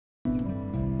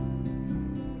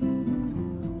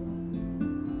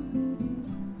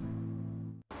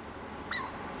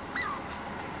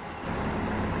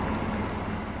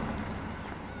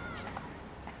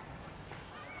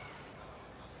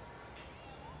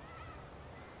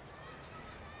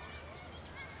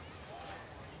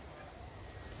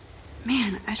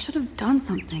Man, I should have done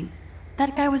something.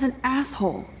 That guy was an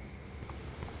asshole.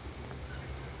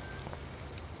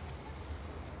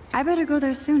 I better go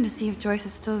there soon to see if Joyce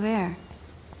is still there.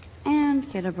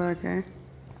 And get a burger.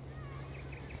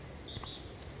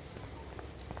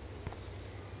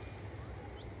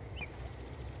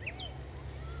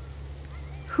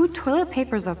 Who toilet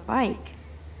papers a bike?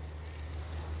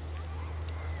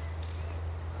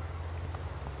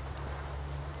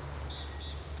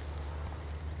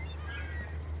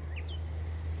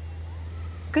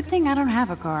 Good thing I don't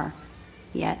have a car.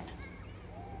 Yet.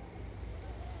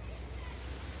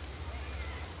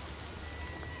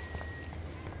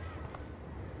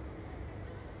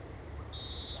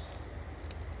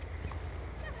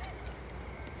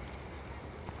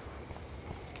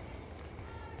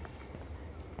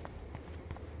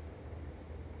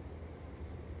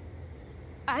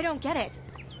 I don't get it.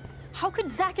 How could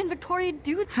Zach and Victoria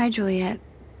do that? Hi, Juliet.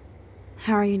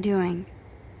 How are you doing?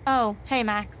 Oh, hey,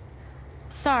 Max.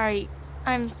 Sorry,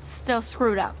 I'm still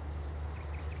screwed up.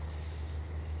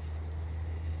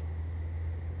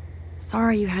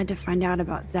 Sorry you had to find out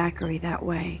about Zachary that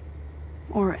way.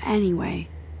 Or anyway.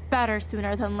 Better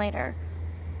sooner than later.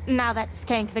 Now that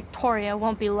skank Victoria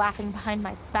won't be laughing behind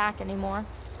my back anymore.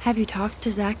 Have you talked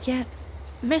to Zach yet?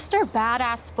 Mr.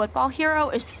 Badass Football Hero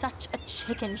is such a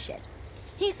chicken shit.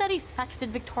 He said he sexted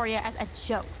Victoria as a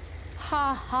joke.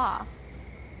 Ha ha.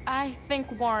 I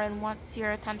think Warren wants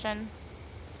your attention.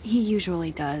 He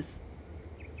usually does.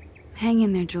 Hang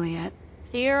in there, Juliet.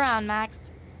 See you around, Max.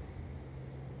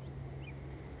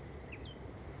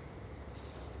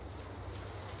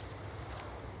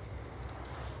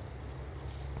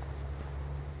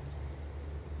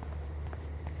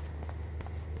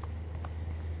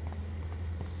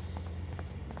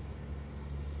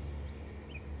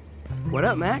 What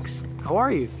up, Max? How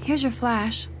are you? Here's your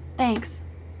flash. Thanks.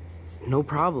 No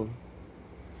problem.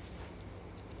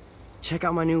 Check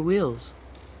out my new wheels.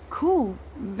 Cool.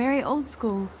 Very old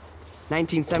school.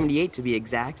 1978 to be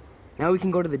exact. Now we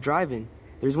can go to the drive-in.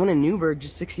 There's one in Newburgh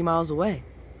just 60 miles away.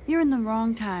 You're in the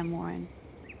wrong time, Warren.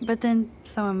 But then,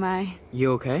 so am I.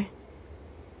 You okay?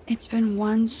 It's been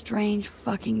one strange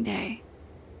fucking day.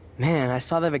 Man, I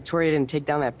saw that Victoria didn't take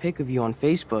down that pic of you on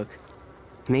Facebook.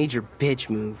 Major bitch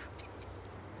move.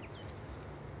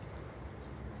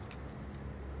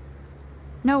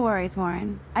 No worries,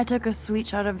 Warren. I took a sweet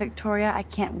shot of Victoria I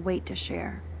can't wait to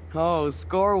share. Oh,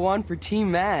 score one for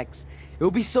Team Max. It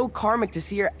would be so karmic to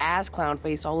see her ass clown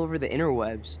face all over the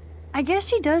interwebs. I guess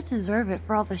she does deserve it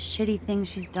for all the shitty things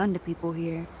she's done to people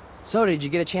here. So, did you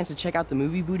get a chance to check out the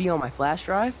movie booty on my flash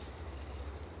drive?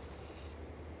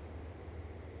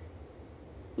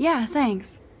 Yeah,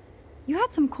 thanks. You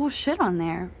had some cool shit on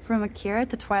there, from Akira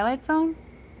to Twilight Zone,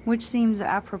 which seems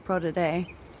apropos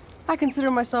today. I consider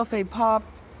myself a pop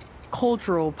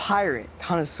cultural pirate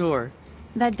connoisseur.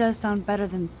 That does sound better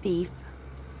than thief.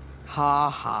 Ha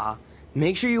ha.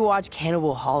 Make sure you watch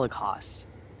Cannibal Holocaust.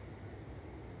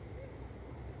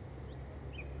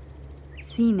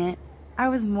 Seen it. I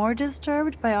was more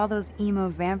disturbed by all those emo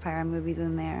vampire movies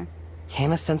in there.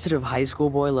 Can a sensitive high school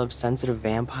boy love sensitive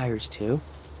vampires too?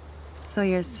 So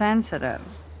you're sensitive.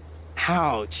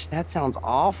 Ouch, that sounds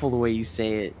awful the way you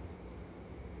say it.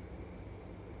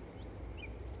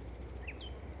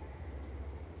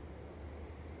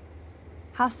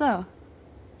 How so?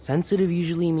 Sensitive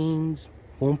usually means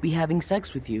won't be having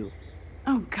sex with you.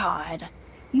 Oh God.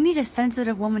 You need a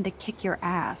sensitive woman to kick your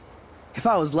ass. If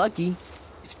I was lucky.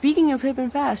 Speaking of hip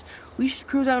and fast, we should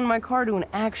cruise out in my car to an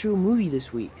actual movie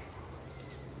this week.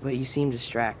 But you seem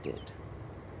distracted.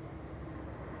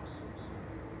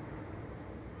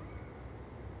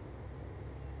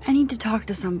 I need to talk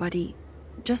to somebody,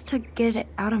 just to get it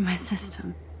out of my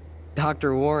system.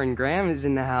 Dr. Warren Graham is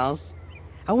in the house.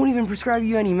 I won't even prescribe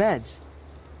you any meds.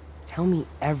 Tell me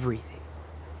everything.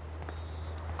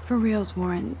 For reals,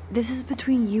 Warren, this is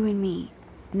between you and me,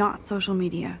 not social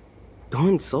media. Don't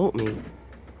insult me.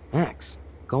 Max,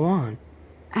 go on.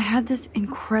 I had this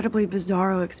incredibly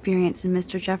bizarro experience in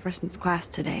Mr. Jefferson's class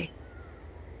today.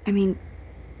 I mean,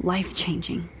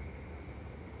 life-changing.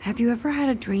 Have you ever had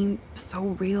a dream so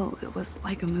real it was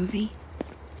like a movie?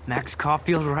 Max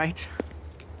Caulfield, right?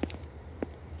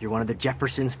 You're one of the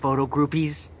Jefferson's photo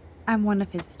groupies? I'm one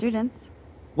of his students.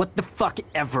 What the fuck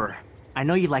ever? I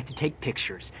know you like to take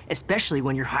pictures, especially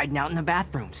when you're hiding out in the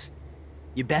bathrooms.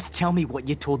 You best tell me what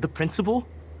you told the principal,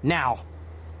 now.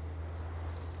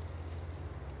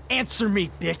 Answer me,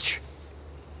 bitch!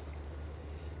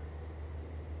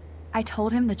 I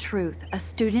told him the truth. A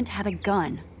student had a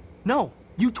gun. No,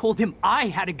 you told him I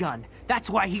had a gun. That's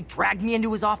why he dragged me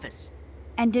into his office.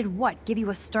 And did what, give you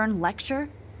a stern lecture?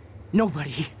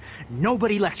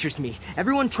 Nobody lectures me.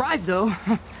 Everyone tries, though.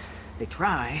 They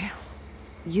try.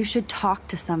 You should talk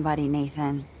to somebody,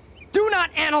 Nathan. Do not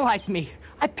analyze me!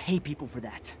 I pay people for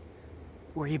that.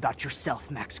 Worry about yourself,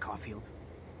 Max Caulfield.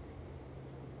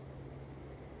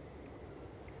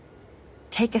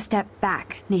 Take a step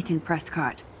back, Nathan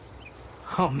Prescott.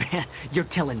 Oh man, you're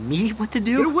telling me what to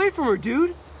do? Get away from her,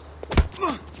 dude!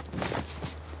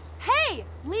 Hey,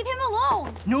 leave him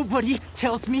alone. Nobody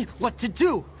tells me what to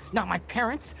do! Not my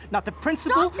parents, not the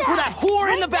principal, Stop that! or that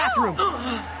whore in the Right now! bathroom!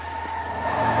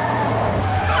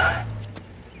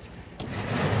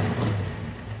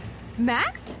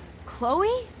 Max?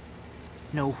 Chloe?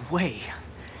 No way.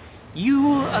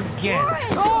 You again.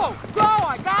 Go! Go!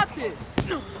 I got this!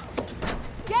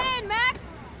 Get in, Max!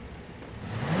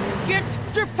 Get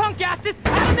your punk asses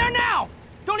out of there now!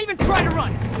 Don't even try to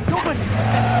run! Nobody!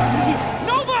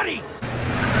 Nobody!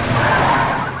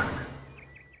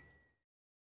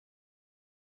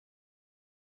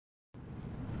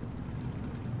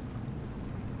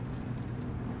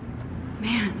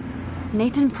 Man,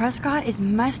 Nathan Prescott is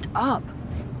messed up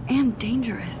and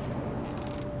dangerous.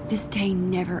 This day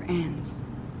never ends.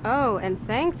 Oh, and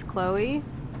thanks, Chloe.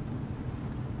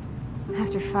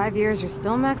 After 5 years, you're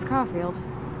still Max Caulfield.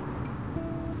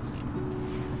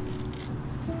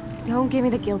 Don't give me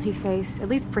the guilty face. At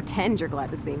least pretend you're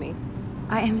glad to see me.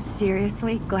 I am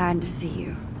seriously glad to see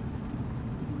you.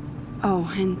 Oh,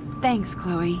 and thanks,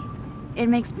 Chloe. It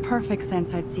makes perfect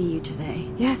sense I'd see you today.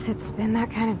 Yes, it's been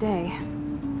that kind of day.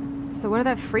 So what did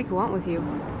that freak want with you?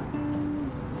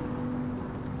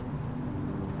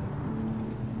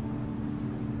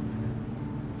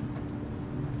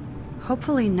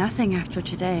 Hopefully nothing after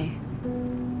today.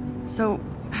 So,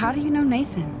 how do you know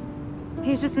Nathan?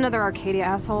 He's just another Arcadia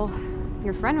asshole.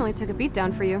 Your friend really took a beat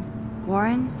down for you.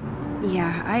 Warren?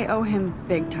 Yeah, I owe him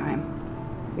big time.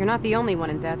 You're not the only one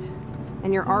in debt.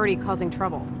 And you're already causing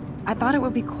trouble. I thought it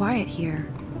would be quiet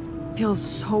here. Feels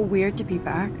so weird to be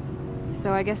back.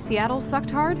 So I guess Seattle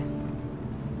sucked hard?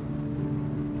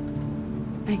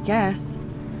 I guess.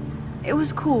 It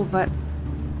was cool, but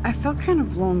I felt kind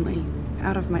of lonely,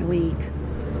 out of my league.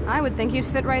 I would think you'd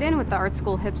fit right in with the art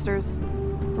school hipsters.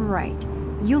 Right.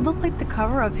 You look like the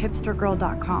cover of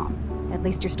hipstergirl.com. At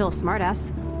least you're still a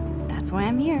smartass. That's why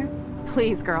I'm here.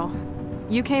 Please, girl.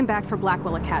 You came back for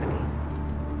Blackwell Academy.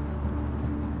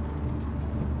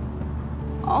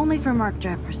 Only for Mark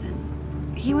Jefferson.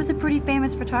 He was a pretty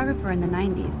famous photographer in the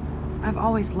 90s. I've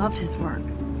always loved his work.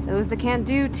 Those that can't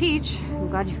do, teach. I'm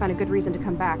glad you found a good reason to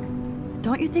come back.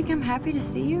 Don't you think I'm happy to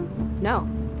see you? No.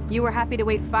 You were happy to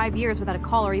wait 5 years without a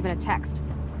call or even a text.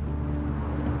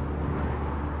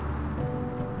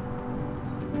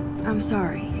 I'm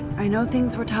sorry. I know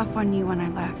things were tough on you when I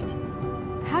left.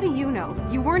 How do you know?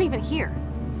 You weren't even here.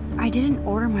 I didn't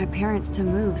order my parents to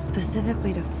move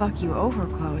specifically to fuck you over,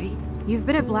 Chloe. You've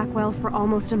been at Blackwell for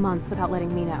almost a month without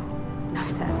letting me know. Enough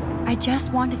said. I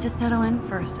just wanted to settle in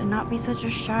first and not be such a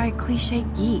shy, cliche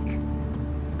geek.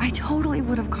 I totally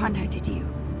would have contacted you.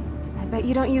 I bet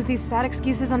you don't use these sad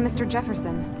excuses on Mr.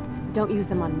 Jefferson. Don't use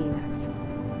them on me, Max.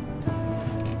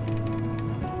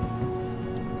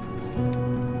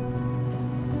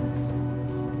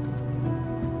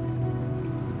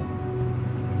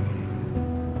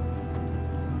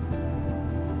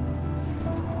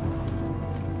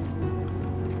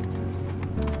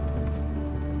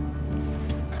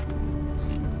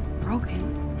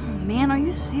 Broken? Oh man, are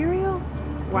you serial?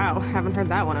 Wow, haven't heard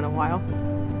that one in a while.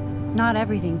 Not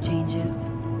everything changes.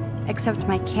 Except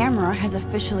my camera has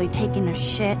officially taken a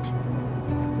shit.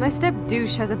 My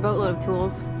step-douche has a boatload of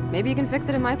tools. Maybe you can fix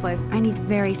it in my place. I need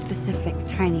very specific,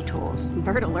 tiny tools.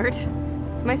 Bird alert.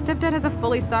 My stepdad has a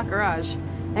fully stocked garage,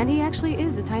 and he actually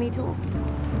is a tiny tool.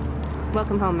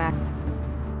 Welcome home, Max.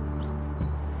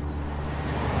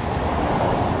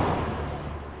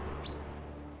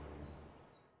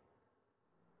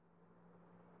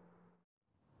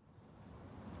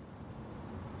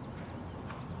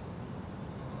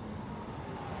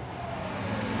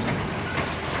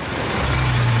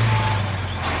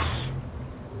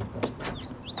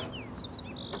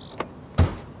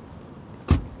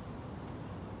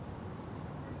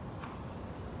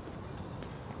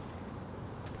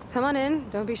 Come on in,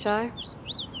 don't be shy.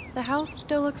 The house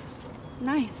still looks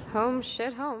nice. Home,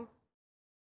 shit, home.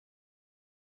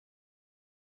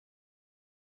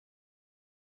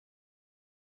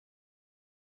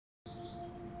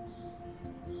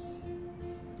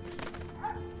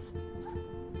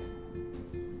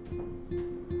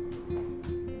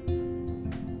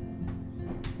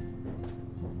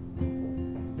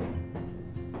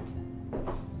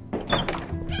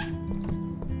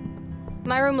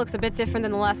 My room looks a bit different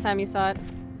than the last time you saw it.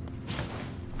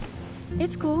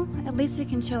 It's cool. At least we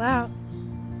can chill out.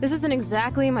 This isn't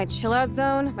exactly my chill-out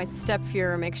zone. My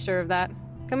step-Fuhrer makes sure of that.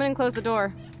 Come in and close the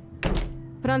door.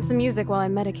 Put on some music while I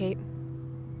medicate.